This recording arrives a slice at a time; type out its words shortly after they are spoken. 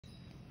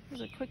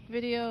Here's a quick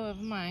video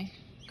of my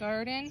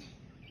garden,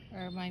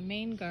 or my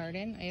main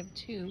garden. I have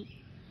two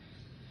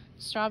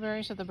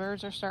strawberries that the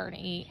birds are starting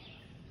to eat.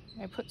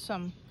 I put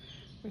some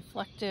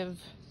reflective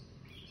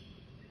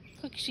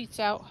click sheets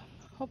out,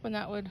 hoping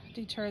that would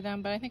deter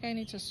them, but I think I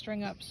need to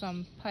string up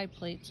some pie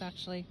plates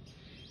actually.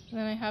 And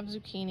then I have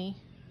zucchini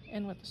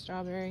in with the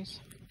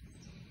strawberries.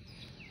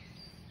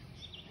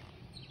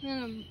 And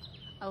then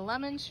a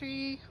lemon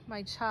tree,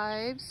 my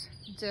chives,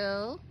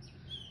 dill,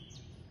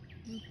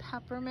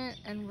 peppermint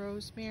and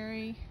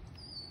rosemary.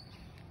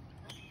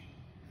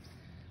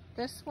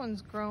 This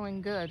one's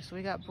growing good. So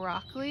we got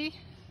broccoli,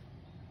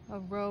 a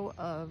row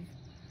of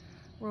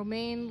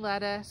romaine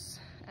lettuce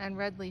and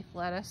red leaf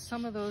lettuce.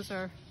 Some of those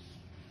are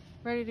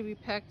ready to be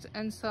picked,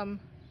 and some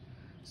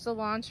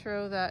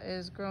cilantro that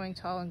is growing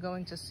tall and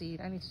going to seed.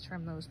 I need to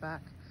trim those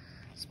back.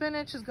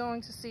 Spinach is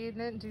going to seed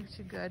and didn't do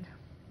too good.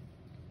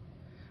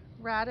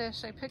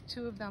 Radish, I picked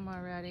two of them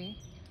already.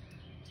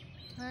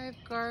 I have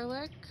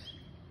garlic,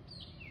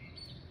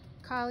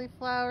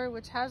 cauliflower,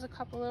 which has a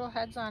couple little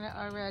heads on it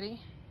already,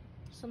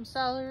 some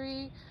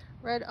celery,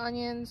 red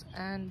onions,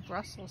 and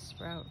Brussels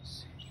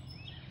sprouts.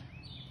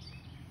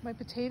 My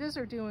potatoes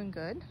are doing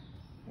good.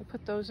 I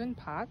put those in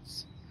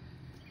pots.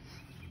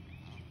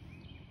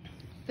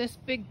 This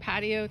big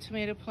patio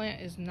tomato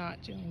plant is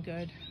not doing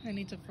good. I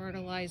need to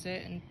fertilize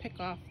it and pick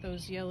off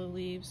those yellow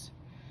leaves.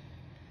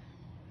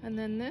 And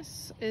then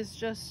this is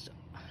just,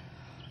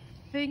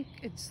 I think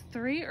it's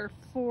 3 or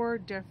 4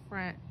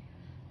 different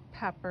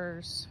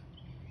peppers.